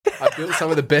I built some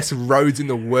of the best roads in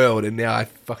the world, and now I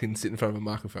fucking sit in front of a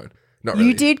microphone. Not really.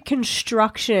 You did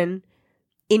construction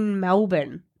in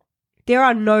Melbourne. There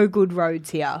are no good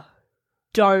roads here.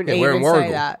 Don't we're in even Warragul.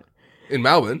 say that. In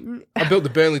Melbourne, I built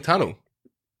the Burnley Tunnel.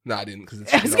 No, I didn't, because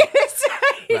it's I was going to say.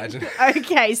 Imagine.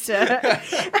 Okay, sir.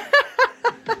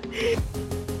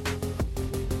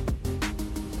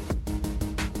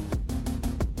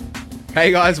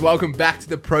 Hey guys, welcome back to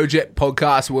the Project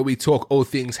Podcast, where we talk all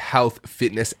things health,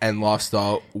 fitness, and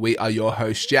lifestyle. We are your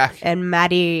hosts, Jack And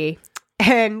Maddie.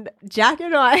 And Jack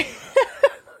and I,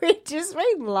 we've just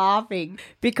been laughing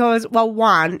because, well,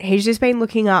 one, he's just been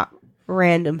looking up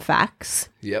random facts.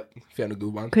 Yep, found a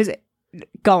good one. Because,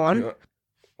 go on. Oh,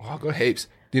 I've got heaps.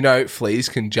 Do you know fleas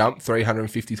can jump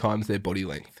 350 times their body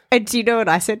length? And do you know what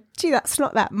I said? Gee, that's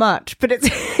not that much. But it's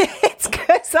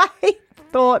because I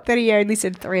thought that he only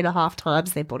said 3.5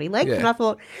 times their body length. Yeah. And I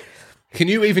thought, Can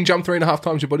you even jump 3.5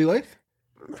 times your body length?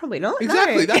 probably not.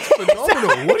 Exactly, no. that's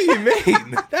phenomenal. What do you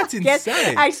mean? That's insane. Yes,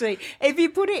 actually, if you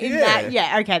put it in that,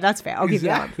 yeah, okay, that's fair. I'll give you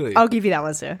that one. I'll give you that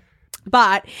one, sir.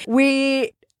 But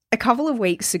a couple of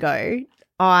weeks ago,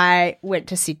 I went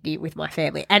to Sydney with my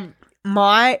family, and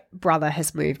my brother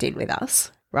has moved in with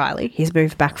us, Riley. He's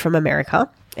moved back from America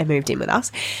and moved in with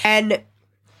us. And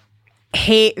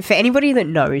for anybody that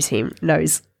knows him,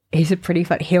 knows he's a pretty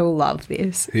fun, he'll love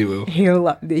this. He will. He'll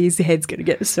love, his head's going to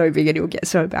get so big and he'll get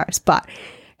so embarrassed, but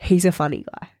he's a funny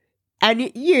guy.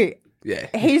 And Yeah.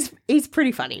 he's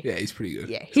pretty funny. Yeah, he's pretty good.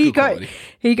 Yeah, It's good quality.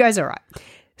 he goes all right.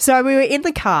 So we were in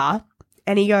the car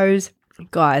and he goes,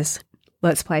 guys,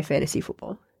 let's play fantasy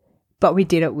football. But we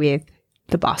did it with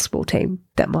the basketball team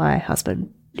that my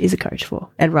husband is a coach for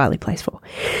and Riley plays for.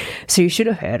 So you should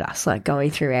have heard us like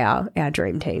going through our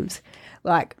dream teams.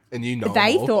 Like, And you know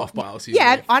they them all thought, off by us.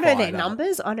 yeah, I know their Fired up.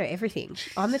 numbers. I know everything.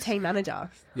 I'm the team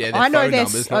manager. Yeah, their I know phone their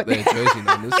numbers, not their jersey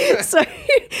numbers.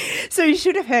 So you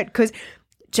should have heard, because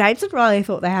James and Riley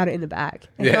thought they had it in the bag,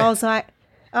 and Yeah. I was like,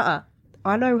 I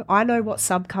know what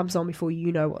sub comes on before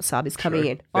you know what sub is coming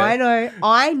in. Fair.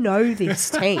 I know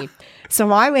this team. So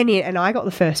I went in and I got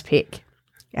the first pick,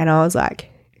 and I was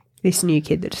like, this new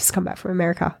kid that just come back from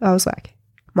America. I was like,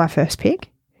 my first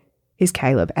pick is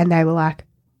Caleb, and they were like,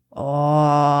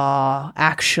 oh,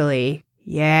 actually,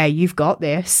 yeah, you've got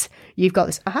this. You've got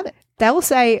this. I have it. They will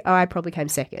say, oh, I probably came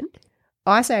second.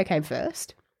 I say I came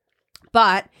first.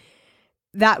 But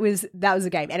that was the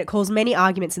game, and it caused many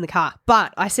arguments in the car.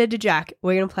 But I said to Jack,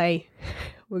 we're gonna play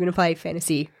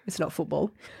fantasy. It's not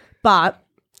football, but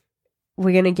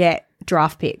we're gonna get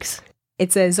draft picks.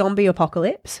 It's a zombie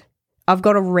apocalypse. I've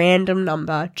got a random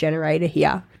number generator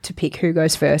here to pick who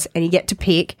goes first, and you get to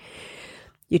pick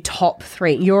your top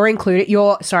 3. You're included.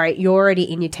 You're already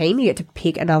in your team. You get to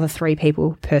pick another 3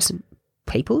 peoples.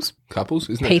 Couples?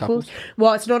 Isn't it couples?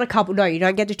 Well, it's not a couple. No, you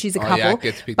don't get to choose a couple, yeah, I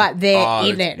get to pick but they're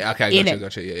in it. Okay,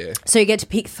 gotcha, yeah. So you get to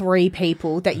pick 3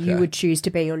 people that you would choose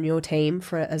to be on your team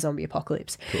for a zombie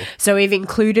apocalypse. Cool. So we've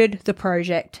included the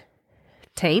project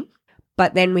team,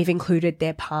 but then we've included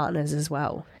their partners as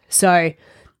well. So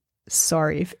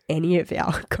sorry if any of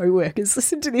our co-workers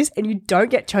listen to this and you don't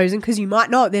get chosen, because you might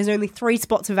not. There's only 3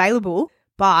 spots available,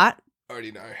 but I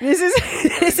already know. This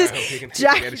is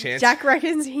Jack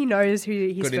reckons he knows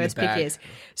who his first pick is.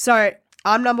 So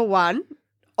I'm number 1.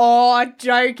 Oh,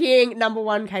 joking. Number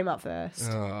 1 came up first.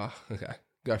 Oh, okay.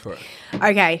 Go for it.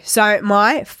 Okay, so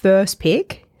my first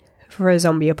pick for a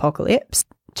zombie apocalypse,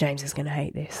 James is going to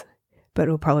hate this, but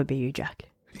it'll probably be you, Jack.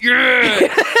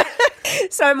 Yeah!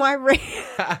 So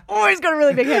he's got a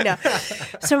really big head now.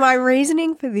 So my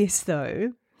reasoning for this,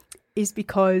 though, is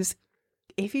because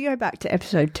if you go back to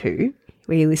episode 2,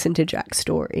 where you listen to Jack's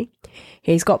story,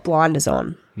 he's got blinders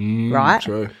on, right?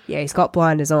 True. Yeah, he's got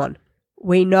blinders on.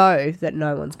 We know that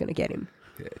no one's going to get him.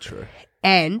 Yeah, true.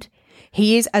 And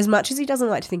he is, as much as he doesn't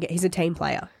like to think it, he's a team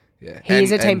player. Yeah.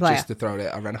 He's a team player. Just to throw it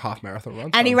out, I ran a half marathon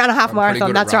once. And he ran a half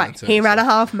marathon, that's right. Too, he ran a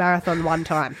half marathon one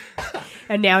time.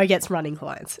 And now he gets running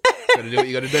clients. Got to do what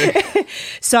you got to do.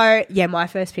 So, yeah, my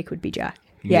first pick would be Jack.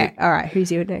 Yeah. All right.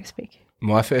 Who's your next pick?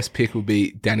 My first pick will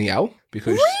be Danielle,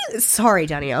 because... Sorry,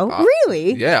 Danielle.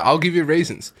 Really? Yeah, I'll give you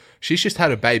reasons. She's just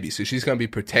had a baby, so she's going to be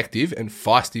protective and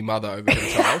feisty mother over her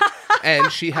child.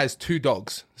 And she has 2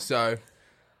 dogs, so...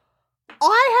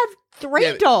 I have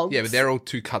 3 dogs. Yeah, but they're all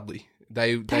too cuddly.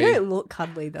 They don't look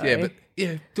cuddly, though. Yeah, but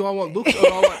do I want looks or do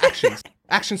I want actions?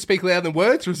 Actions speak louder than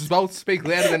words, results speak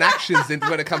louder than actions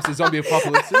when it comes to zombie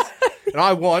apocalypses. And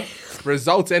I want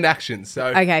results and actions. So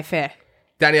okay, fair.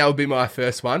 Danielle will be my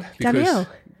first one. Because, Danielle.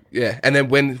 Yeah, and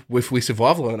then if we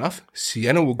survive long enough,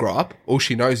 Sienna will grow up. All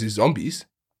she knows is zombies.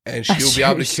 And she'll be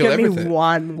able to kill everything. Be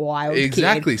one wild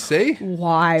Exactly, kid. see?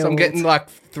 Wild. So I'm getting like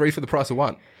 3 for the price of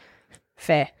 1.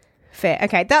 Fair. Fair.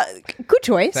 Okay. Good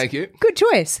choice. Thank you. Good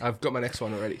choice. I've got my next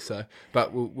one already, so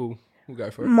but we'll go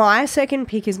for it. My second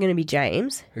pick is going to be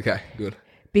James Okay, good.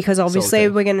 because obviously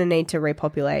Solid. we're going to need to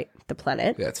repopulate the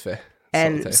planet. Yeah, that's fair.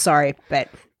 And Solid. sorry, but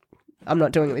I'm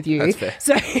not doing it with you. That's fair.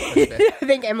 So I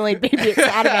think Emily'd be a bit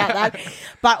sad about that.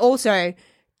 But also,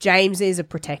 James is a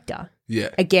protector. Yeah.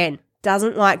 Again,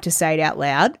 doesn't like to say it out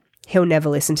loud. He'll never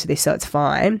listen to this, so it's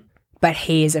fine. But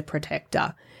he is a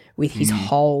protector with his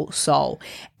whole soul.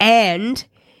 And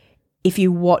if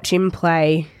you watch him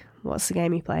play, what's the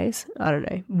game he plays? I don't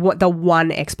know. What the one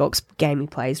Xbox game he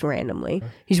plays randomly.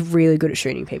 He's really good at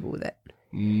shooting people with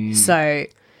it. So,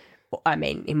 I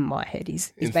mean, in my head,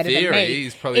 he's In better theory, than me.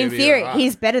 he's probably In gonna be theory, alright.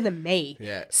 he's better than me.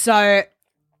 Yeah. So,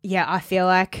 yeah, I feel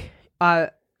like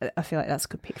that's a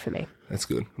good pick for me. That's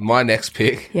good. My next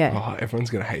pick. Yeah. Oh, everyone's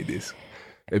gonna hate this.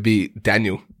 It'd be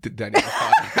Daniel. Daniel.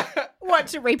 What,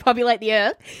 to repopulate the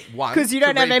earth? One, Because you to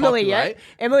don't have Emily yet. repopulate.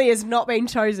 Emily has not been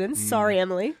chosen. Sorry,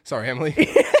 Emily. Sorry, Emily.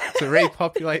 To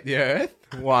repopulate the earth.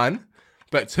 One,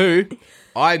 but two,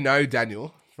 I know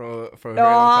Daniel for a very long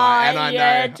time, and I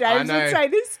know James I know. would say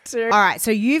this too. All right,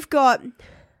 so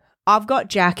I've got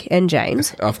Jack and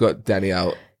James I've got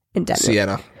Danielle, and Daniel.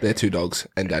 Sienna. They're two dogs,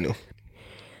 and Daniel.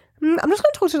 I'm just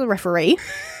going to talk to the referee.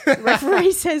 The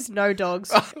referee says no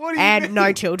dogs What do you and mean?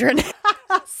 no children.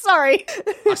 Sorry.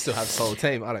 I still have a solid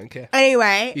team. I don't care.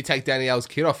 Anyway, You take Danielle's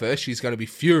kid off her, she's going to be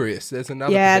furious. There's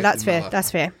another. yeah, protective that's fair. mother.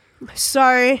 That's fair.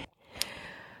 So,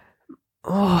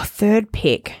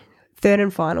 third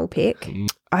and final pick.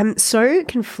 I'm so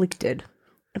conflicted.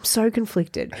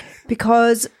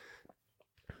 Because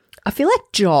I feel like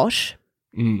Josh,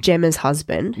 Gemma's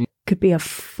husband, could be a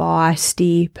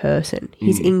feisty person.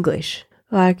 He's English.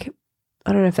 Like,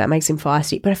 I don't know if that makes him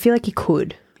feisty, but I feel like he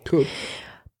could. Cool.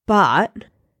 But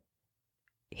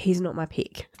he's not my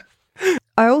pick.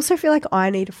 I also feel like I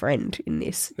need a friend in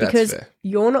this That's because fair.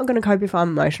 you're not going to cope if I'm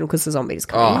emotional because the zombies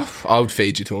coming. Oh, I would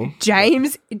feed you to him.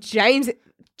 James,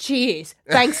 cheers.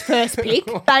 Thanks first pick.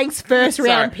 Thanks first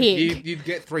round Sorry, pick. You'd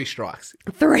get 3 strikes.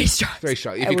 3 strikes. 3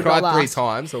 strikes. If It you would cried not 3 last.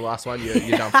 times, the last one you're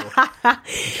done for.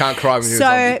 You can't cry when you're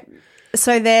a zombie.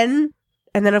 So then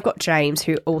I've got James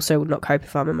who also would not cope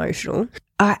if I'm emotional.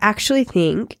 I actually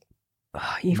think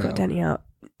you've got Danielle.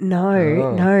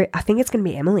 No, I think it's going to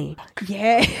be Emily.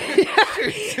 Yeah.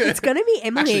 It's going to be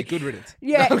Emily. Actually, good riddance.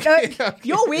 Yeah, No, no, okay.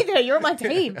 you're with her. You're on my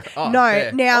team. Oh, no,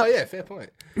 fair. now, Oh, yeah, fair point.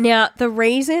 now the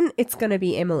reason it's going to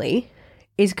be Emily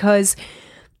is because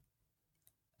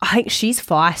I think she's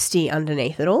feisty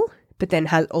underneath it all, but then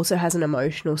also has an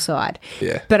emotional side.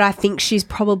 Yeah. But I think she's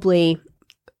probably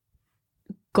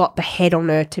got the head on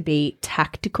her to be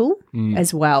tactical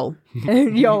as well.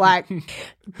 And you're like,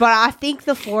 but I think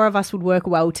the 4 of us would work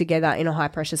well together in a high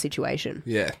pressure situation.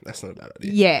 Yeah, that's not a bad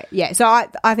idea. Yeah. So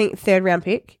I think third round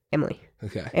pick, Emily.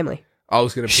 Okay. Emily. I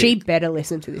was going to pick... She better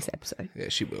listen to this episode. Yeah,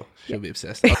 she will. She'll be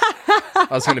obsessed. I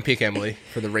was going to pick Emily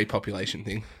for the repopulation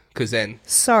thing. Because then,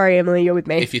 Sorry, Emily, you're with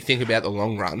me. if you think about the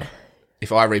long run,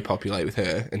 if I repopulate with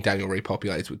her and Daniel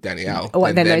repopulates with Danielle,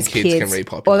 then then those kids can kids.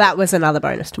 repopulate. Well, that was another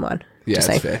bonus to mine. yeah, Just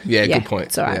that's saying. fair. Yeah, good point.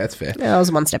 It's all right. Yeah, that's fair. I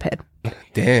was one step ahead.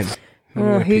 Damn. Who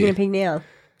are you going to pick now?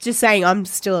 Just saying I'm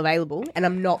still available and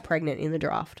I'm not pregnant in the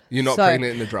draft. You're not So-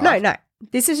 pregnant in the draft? No.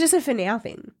 This is just a for now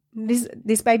thing.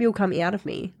 This baby will come out of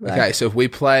me. Like, Okay, so if we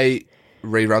play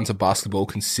reruns of basketball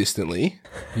consistently,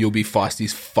 you'll be feisty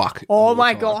as fuck. Oh all the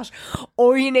my time. gosh!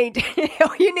 All you need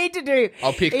to do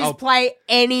is play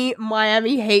any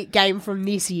Miami Heat game from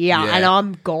this year, Yeah. and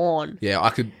I'm gone. Yeah, I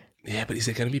could. Yeah, but is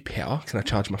there going to be power? Can I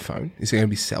charge my phone? Is there going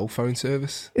to be cell phone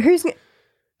service? Who's?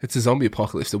 It's a zombie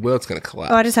apocalypse. The world's going to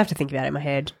collapse. Oh, I just have to think about it in my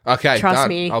head. Okay, Trust done.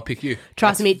 me. I'll pick you.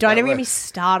 Trust me. Don't that even get me works.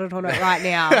 started on it right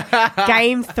now.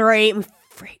 Game 3.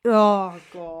 Oh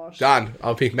gosh. Done.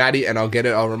 I'll pick Maddie and I'll get it.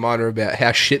 I'll remind her about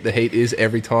how shit the Heat is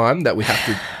every time that we have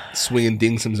to swing and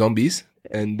ding some zombies.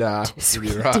 And you're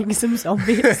right. Swinging some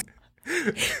zombies.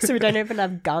 So we don't even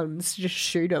have guns. Just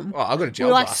shoot them. Oh, I got a gel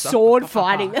We're like blaster. sword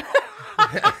fighting.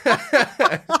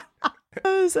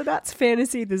 So that's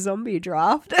fantasy the zombie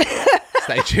draft.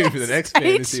 Stay tuned for the next Stay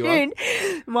fantasy one.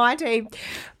 tuned. My team,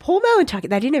 Paul Mel and Tucker,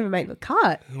 they didn't even make the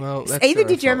cut. Well, that's Either their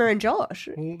did own Gemma fault. and Josh.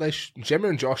 Well, Gemma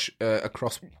and Josh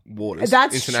across waters.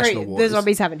 That's international true. waters. The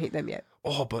zombies haven't hit them yet.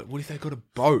 Oh, but what if they got a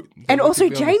boat? They And might also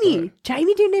be on a Jamie. boat.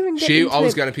 Jamie didn't even get into I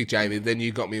was it. going to pick Jamie, then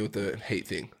you got me with the Heat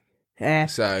thing. Yeah.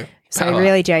 So So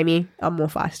really, Jamie, I'm more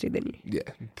feisty than you.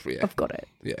 yeah. I've got it.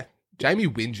 Yeah. Jamie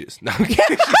whinges. No, I'm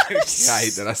kidding. I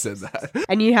hate that I said that.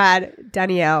 And you had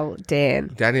Danielle,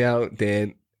 Dan. Danielle,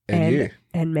 Dan, and you.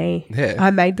 And me. Yeah. I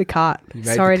made the cut. made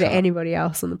Sorry the to cut. anybody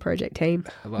else on the project team.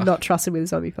 love Not trusted with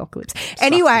zombie apocalypse.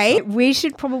 Anyway, we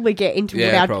should probably get into Yeah,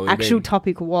 what our probably. actual Been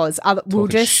topic was. We'll Talking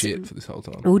just shit for this whole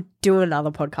time. we'll do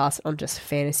another podcast on just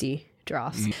fantasy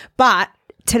drafts. But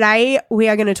today we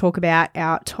are going to talk about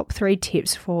our top 3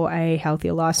 tips for a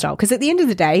healthier lifestyle. Because at the end of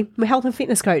the day, we're health and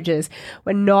fitness coaches.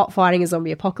 We're not fighting a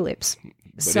zombie apocalypse.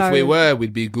 But if we were,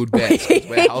 we'd be good bets 'cause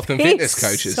we're health and fitness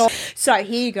coaches. So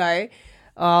here you go.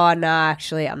 Oh, no,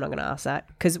 actually, I'm not going to ask that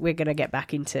because we're going to get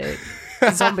back into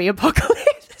zombie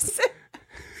apocalypse.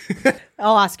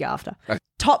 I'll ask you after. Okay.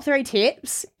 Top 3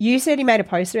 tips. You said you made a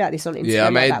post about this on Instagram Yeah, I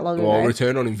made not that long ago.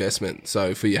 return on investment.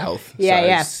 So for your health. Yeah, so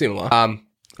yeah. It's similar.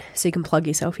 So you can plug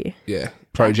yourself here. Yeah.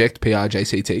 Project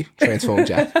PRJCT. Transform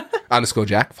Jack. _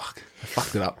 Jack. Fuck. I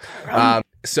fucked it up.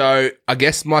 So I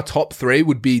guess my top 3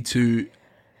 would be to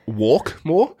walk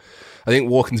more. I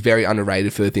think walking's very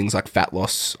underrated for things like fat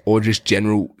loss or just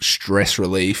general stress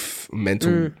relief,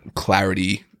 mental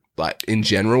clarity, like in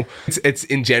general. It's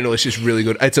in general, it's just really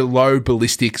good. It's a low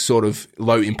ballistic sort of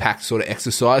low impact sort of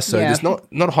exercise. So there's not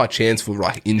a high chance for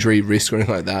like injury risk or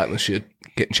anything like that unless you're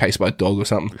getting chased by a dog or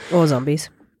something. Or zombies.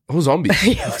 Or zombies.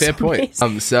 Fair zombies.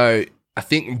 point. So I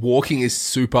think walking is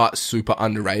super, super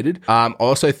underrated. I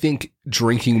also think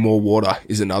drinking more water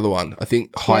is another one. I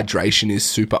think hydration is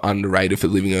super underrated for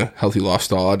living a healthy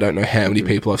lifestyle. I don't know how many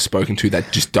people I've spoken to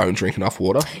that just don't drink enough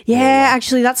water. Yeah,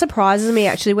 actually, that surprises me.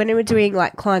 Actually, when we were doing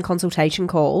like client consultation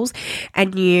calls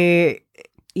and you're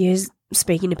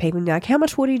speaking to people and you're like, how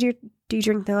much water do you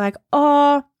drink? They're like,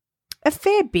 oh, a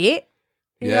fair bit.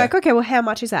 And you're like, okay, well, how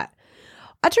much is that?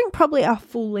 I drink probably a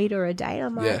full litre a day.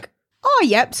 I'm like, oh,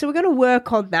 yep. So we're going to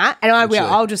work on that, and I will.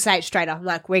 I'll just say it straight up. I'm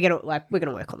like, we're gonna work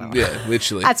on that one. Yeah,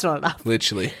 literally. That's not enough.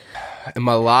 Literally. And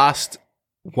my last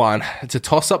one, it's a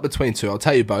toss up between 2. I'll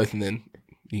tell you both, and then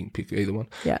you can pick either one.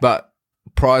 Yeah. But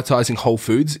prioritizing whole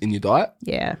foods in your diet.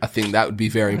 Yeah. I think that would be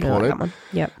very I like important. that one.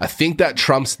 Yep. I think that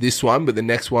trumps this one, but the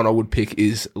next one I would pick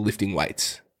is lifting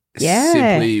weights. Yeah.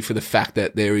 Simply for the fact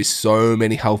that there is so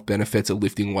many health benefits of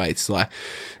lifting weights. Like,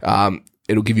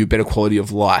 it'll give you a better quality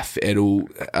of life. It'll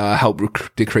help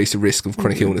decrease the risk of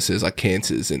chronic illnesses like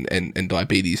cancers and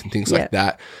diabetes and things like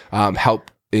that.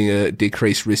 Help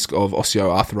decrease risk of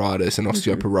osteoarthritis and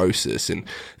osteoporosis and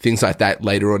things like that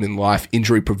later on in life.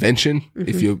 Injury prevention.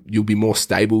 If you'll be more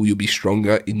stable, you'll be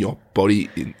stronger in your body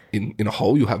in a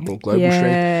whole. You'll have more global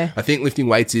strength. I think lifting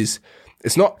weights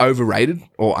it's not overrated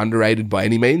or underrated by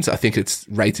any means. I think it's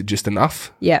rated just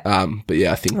enough. Yeah. But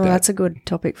yeah, I think that's a good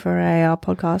topic for a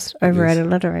podcast. Overrated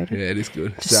and underrated. Yeah, it is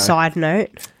good. Just side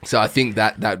note. So I think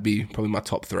that'd be probably my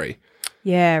top 3.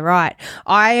 Yeah, right.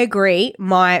 I agree.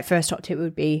 My first top tip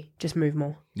would be just move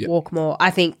more, walk more. I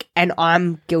think, and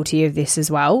I'm guilty of this as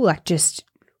well. Like, just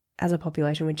as a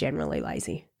population, we're generally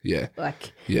lazy. Yeah.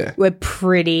 Like, we're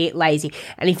pretty lazy.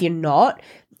 And if you're not,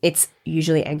 it's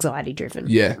usually anxiety driven.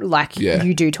 Yeah. Like,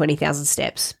 you do 20,000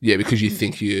 steps. Yeah, because you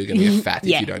think you're going to get fat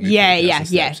if you don't do 20,000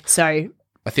 steps. Yeah. So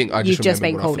I think I you've just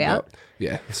been called out.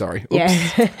 Yeah, sorry.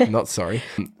 Oops. Not sorry.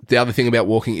 The other thing about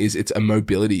walking is it's a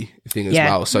mobility thing as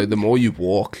well. So the more you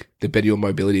walk, the better your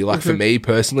mobility. Like for me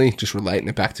personally, just relating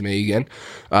it back to me again.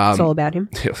 It's all about him.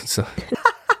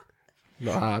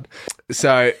 Not hard.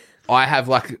 So I have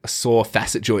like a sore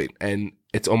facet joint and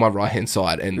it's on my right hand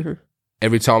side and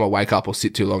every time I wake up or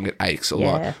sit too long, it aches a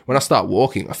lot. When I start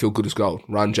walking, I feel good as gold.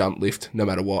 Run, jump, lift, no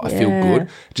matter what. I feel good.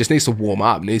 It just needs to warm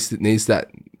up. It needs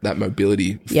that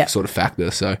mobility sort of factor.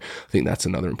 So I think that's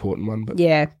another important one. But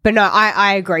but no,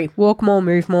 I agree. Walk more,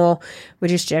 move more. We're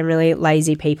just generally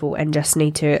lazy people and just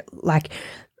need to, like,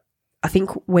 I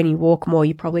think when you walk more,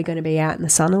 you're probably going to be out in the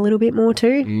sun a little bit more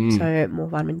too. So more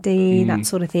vitamin D, that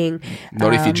sort of thing.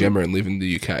 Not if you're Gemma and live in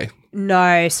the UK.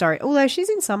 No, sorry. Although she's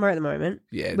in summer at the moment.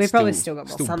 Yeah. We've probably still got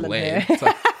more sun than her. It's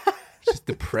like, it's just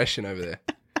depression over there.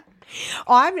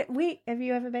 Have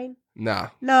you ever been? Nah.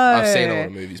 No. I've seen a lot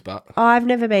of movies, but I've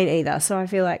never been either. So I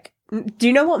feel like, do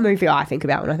you know what movie I think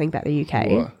about when I think about the UK?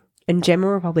 What? And Gemma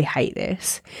will probably hate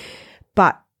this,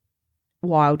 but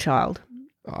Wild Child.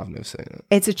 Oh, I've never seen it.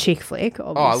 It's a chick flick,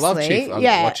 obviously. Oh, I love chick flicks.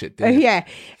 I watch it. Yeah.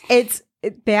 It's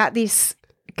about this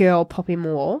girl, Poppy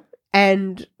Moore,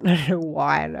 and I don't know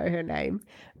why I know her name,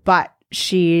 but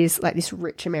she's like this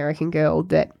rich American girl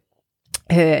that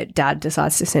her dad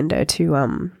decides to send her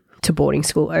to boarding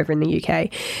school over in the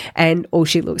UK, and all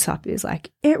she looks up is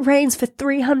like, it rains for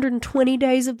 320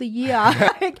 days of the year.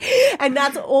 And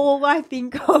that's all I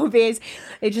think of is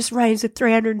it just rains for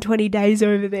 320 days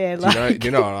over there. Do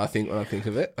you know what I think when I think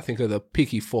of it? I think of the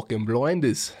Peaky fucking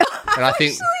Blinders. And I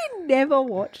think never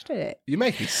watched it. You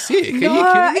make me sick. Are you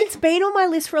No, kidding me? it's been on my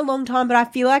list for a long time, but I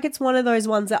feel like it's one of those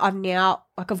ones that I've now,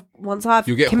 once I've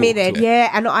You'll get committed, hooked, yeah.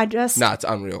 and I just... Nah, it's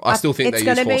unreal. I still think it's they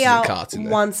use gonna horses be and carts in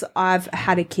there. once I've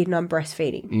had a kid and I'm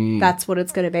breastfeeding. That's what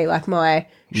it's going to be, like my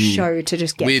show to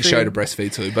just get Weird through. show to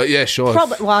breastfeed too, but yeah, sure.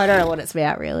 Probably, well, I don't know what it's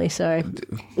about really, so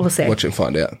we'll see. Watch it and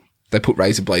find out. They put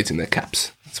razor blades in their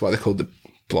caps. That's why they're called the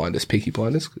blinders, peaky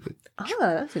blinders. Oh,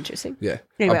 that's interesting. Yeah.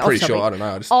 Anyway, I'm pretty off sure. topic. I don't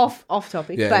know. I just, Off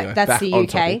topic, Yeah, but anyway, that's back the on UK.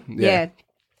 topic. Yeah.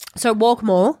 So walk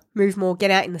more, move more, get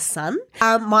out in the sun.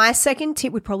 My second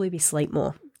tip would probably be sleep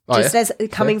more. Oh, Just yeah? as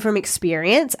coming from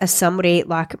experience, as somebody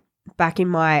like back in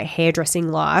my hairdressing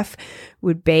life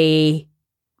would be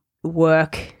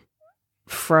work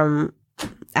from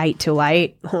 8 till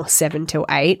 8 or 7 till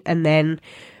 8, and then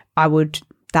I would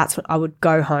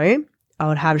go home, I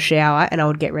would have a shower, and I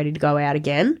would get ready to go out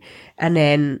again, and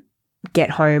then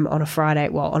get home on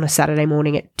a Saturday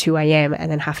morning at 2 a.m.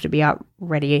 and then have to be up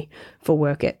ready for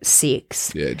work at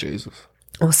 6 yeah, Jesus.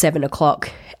 or 7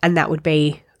 o'clock. And that would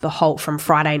be the whole from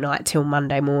Friday night till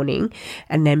Monday morning,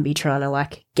 and then be trying to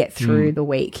like get through the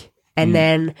week. And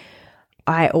then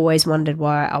I always wondered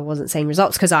why I wasn't seeing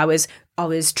results, because I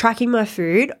was tracking my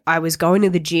food. I was going to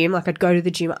the gym. Like I'd go to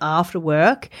the gym after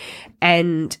work,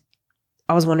 and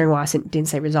I was wondering why I didn't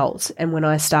see results. And when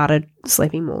I started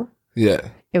sleeping more, Yeah,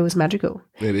 it was magical.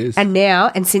 it is. And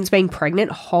now, and since being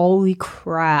pregnant, holy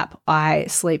crap, I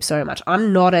sleep so much.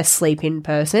 I'm not a sleep-in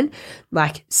person.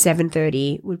 Like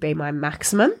 7:30 would be my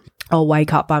maximum. I'll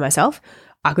wake up by myself.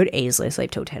 I could easily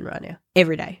sleep till 10 right now.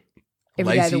 Every day.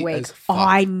 Every day of the Lazy week. as fuck.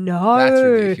 I know. That's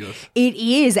ridiculous. It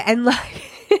is. And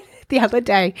like the other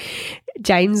day,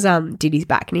 James did his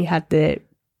back, and he had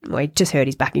he just hurt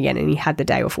his back again, and he had the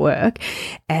day off work,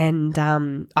 and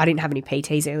I didn't have any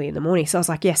PTs early in the morning, so I was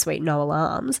like, yeah, sweet, no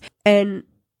alarms, and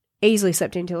easily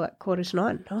slept until like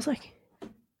 8:45. I was like,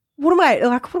 what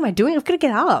am I doing? I've got to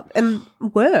get up and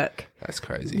work. That's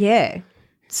crazy. Yeah.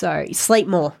 So sleep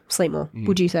more.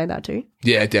 Would you say that too?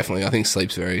 Yeah, definitely. I think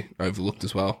sleep's very overlooked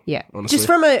as well. Yeah. honestly. Just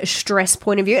from a stress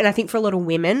point of view, and I think for a lot of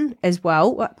women as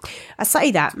well. I say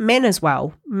that, men as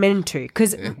well, men too,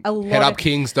 because a lot Head up, of,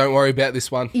 Kings. Don't worry about this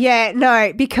one. yeah,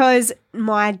 no, because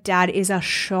my dad is a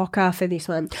shocker for this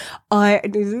one. My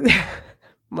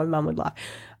mum would laugh.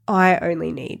 I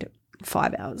only need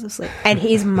 5 hours of sleep. And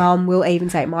his mum will even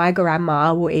say, my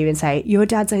grandma will even say, your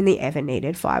dad's only ever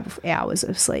needed 5 hours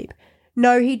of sleep.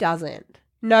 No, he doesn't.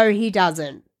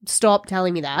 Stop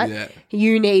telling me that. Yeah.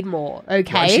 You need more,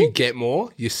 okay? Once you get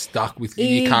more, you're stuck with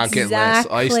you can't get less.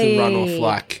 I used to run off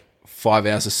like 5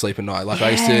 hours of sleep a night. Like I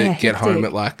used to get home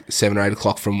at like 7 or 8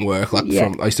 o'clock from work. Like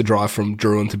I used to drive from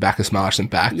Druin to Bacchus Marsh and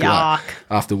back like,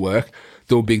 after work.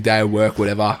 Do a big day of work,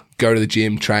 whatever. Go to the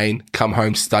gym, train, come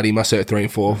home, study my Cert 3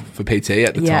 and 4 for PT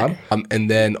at the time. And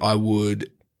then I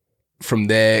would, from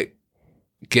there,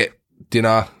 get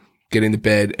dinner, get into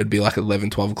bed. It'd be like 11,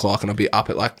 12 o'clock, and I'd be up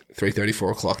at like 3:30,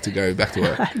 4 o'clock to go back to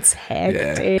work. That's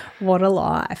hectic. What a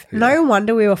life. Yeah. No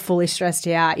wonder we were fully stressed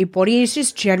out. Your body is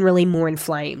just generally more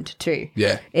inflamed too.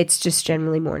 Yeah. It's just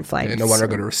generally more inflamed. Yeah, no wonder I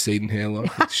got a receding hairline.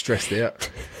 Stressed out.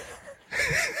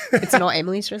 It's not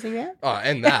Emily stressing out? Oh,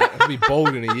 and that. I'll be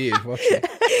bald in a year. Watch it.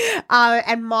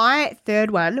 And my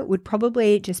third one would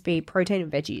probably just be protein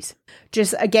and veggies.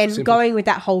 Just, again, going with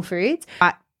that whole foods.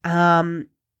 But,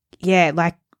 yeah,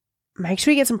 like, make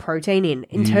sure you get some protein in.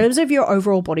 In terms of your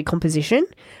overall body composition,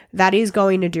 that is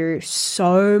going to do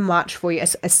so much for you.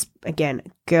 Again,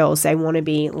 girls, they want to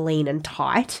be lean and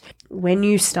tight. When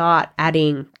you start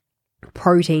adding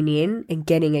protein in and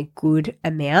getting a good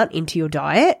amount into your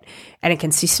diet and a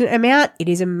consistent amount, it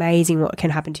is amazing what can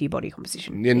happen to your body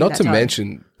composition. Yeah, not to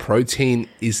mention, protein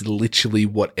is literally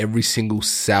what every single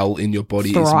cell in your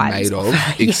body is made of,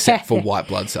 except for white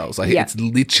blood cells. Like it's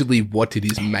literally what it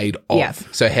is made of.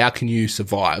 So how can you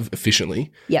survive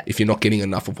efficiently if you're not getting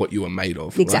enough of what you are made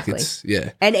of? Exactly.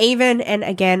 Like And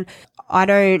again,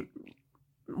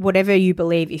 whatever you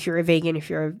believe, if you're a vegan, if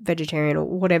you're a vegetarian or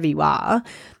whatever you are,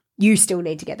 you still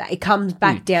need to get that. It comes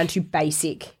back down to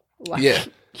basic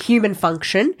human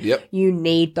function. Yep. You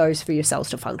need those for your cells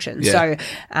to function. So,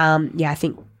 I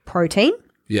think protein.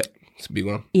 Yeah, it's a big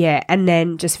one. Yeah, and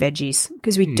then just veggies,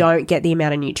 because we don't get the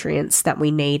amount of nutrients that we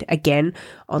need, again,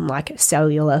 on like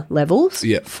cellular levels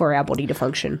for our body to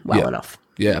function well enough.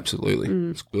 Yeah, absolutely.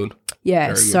 It's good.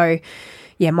 Yeah, so,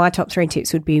 my top 3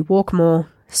 tips would be walk more,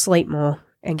 sleep more,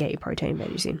 and get your protein and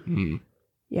veggies in.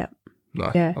 Yeah. No,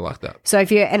 I like that. So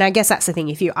and I guess that's the thing,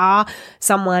 if you are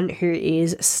someone who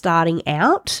is starting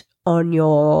out on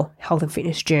your health and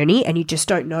fitness journey and you just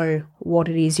don't know what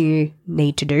it is you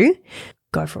need to do,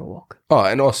 go for a walk. Oh,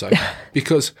 and also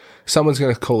because someone's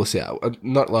going to call us out,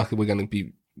 not like we're going to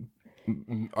be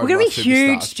We're going to be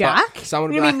huge, Jack. We're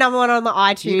going to be number one on the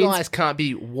iTunes. You guys can't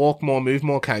be walk more, move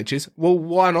more coaches. Well,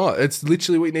 why not? It's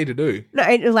literally what you need to do. No,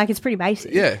 it's pretty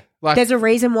basic. Yeah. Like, there's a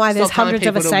reason why there's hundreds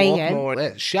of us saying it.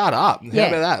 More. Shut up. How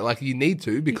about that? Like, you need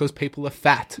to because people are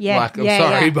fat. Yeah. Like, I'm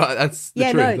sorry, but that's the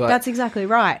truth. No, like, that's exactly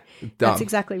right. Dumb. That's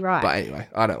exactly right. But anyway,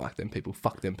 I don't like them people.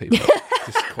 Fuck them people.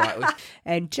 Just quietly.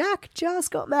 And Jack just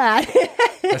got mad.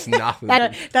 That's nothing.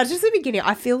 That's just the beginning.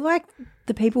 I feel like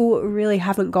the people really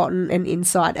haven't gotten an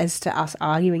insight as to us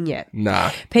arguing yet. Nah.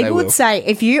 People would say,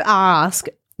 if you ask,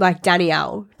 like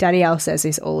Danielle says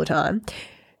this all the time.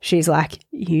 She's like,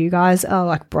 you guys are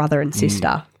like brother and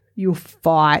sister. You'll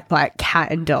fight like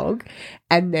cat and dog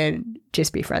and then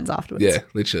just be friends afterwards. Yeah,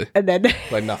 literally. And then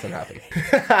like nothing happened.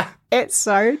 It's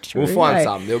so true. We'll find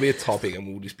something. There'll be a topic and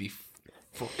we'll just be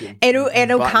fucking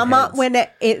It'll come up when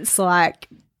it's like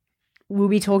we'll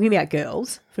be talking about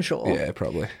girls for sure. Yeah,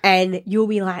 probably. And you'll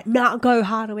be like, nah, go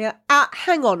hard. I'll be like,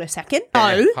 hang on a second.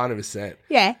 No. 100%.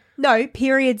 Yeah. No,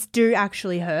 periods do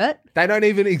actually hurt. They don't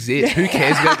even exist. Who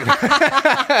cares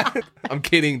about I'm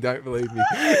kidding. Don't believe me.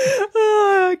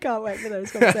 Oh, I can't wait for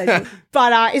those conversations.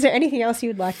 But is there anything else you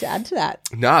would like to add to that?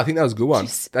 No, I think that was a good one.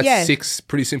 That's 6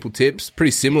 pretty simple tips,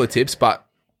 pretty similar tips, but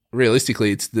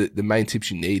realistically, it's the main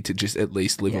tips you need to just at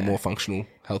least live a more functional,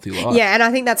 healthy life. Yeah, and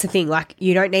I think that's the thing. Like,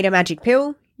 you don't need a magic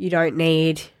pill. You don't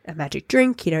need a magic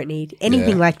drink. You don't need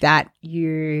anything like that.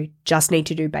 You just need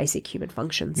to do basic human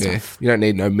function stuff. You don't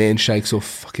need no man shakes or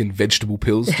fucking vegetable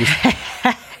pills. Just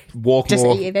walk just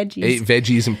more, eat your veggies. Eat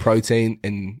veggies and protein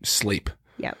and sleep.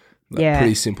 Yep. Like,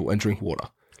 pretty simple. And drink water.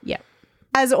 Yep.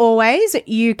 As always,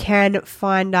 you can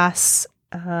find us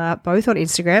both on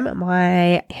Instagram.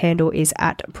 My handle is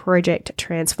at Project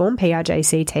Transform,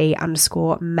 PRJCT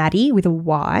 _Maddie with a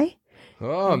Y.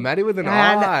 Oh, Maddie with an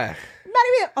I.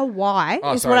 Maddie with a Y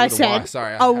is what I said.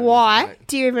 Sorry. A Y.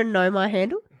 Do you even know my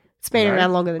handle? It's been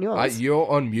around longer than yours. You're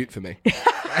on mute for me.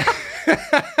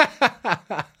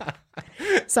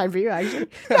 Same for you, actually.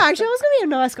 No, actually, I was going to be a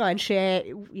nice guy and share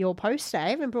your post,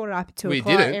 Dave, and brought it up to a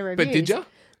client in reviews. But did you?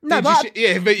 No, but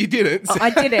you didn't. So. I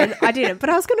didn't. But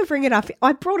I was going to bring it up.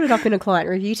 I brought it up in a client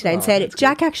review today and said,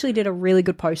 Jack actually did a really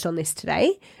good post on this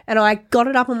today. And I got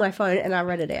it up on my phone and I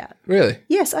read it out. Really?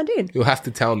 Yes, I did. You'll have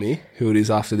to tell me who it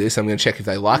is after this. I'm going to check if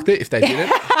they liked it. If they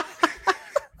didn't.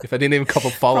 If I didn't even cop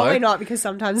a follow. Probably not, because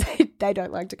sometimes they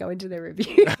don't like to go into their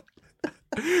review.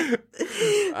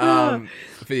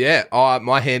 But yeah,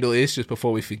 my handle is, just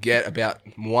before we forget about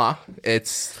moi,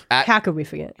 it's at... How could we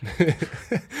forget?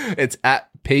 It's at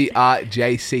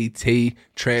PRJCT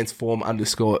transform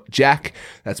 _Jack.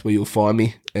 That's where you'll find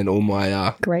me and all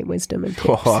my... great wisdom and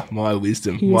tips. My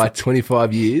wisdom. My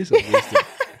 25 years of wisdom.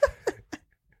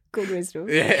 Good wisdom.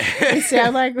 Yeah. You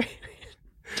sound like...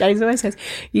 James always says,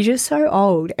 you're just so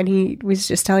old. And he was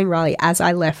just telling Riley, as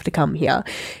I left to come here,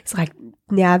 it's like,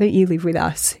 now that you live with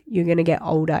us, you're going to get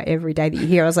older every day that you're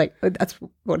here. I was like, that's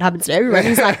what happens to everyone.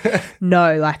 He's like,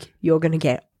 no, like, you're going to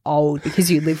get old because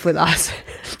you live with us.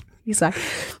 He's like,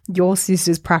 your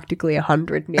sister's practically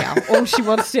 100 now. All she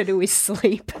wants to do is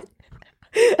sleep.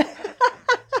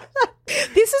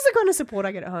 This is the kind of support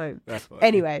I get at home.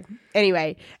 Anyway.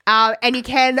 And you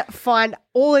can find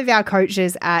all of our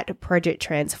coaches at Project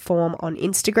Transform on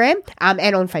Instagram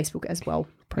and on Facebook as well.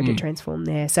 Project Transform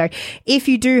there. So if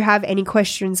you do have any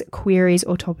questions, queries,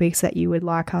 or topics that you would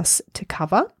like us to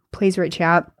cover, please reach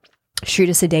out, shoot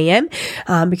us a DM,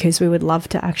 because we would love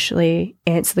to actually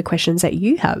answer the questions that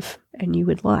you have and you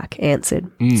would like answered.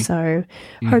 So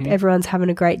hope everyone's having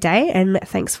a great day, and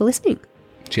thanks for listening.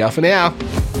 Ciao for now.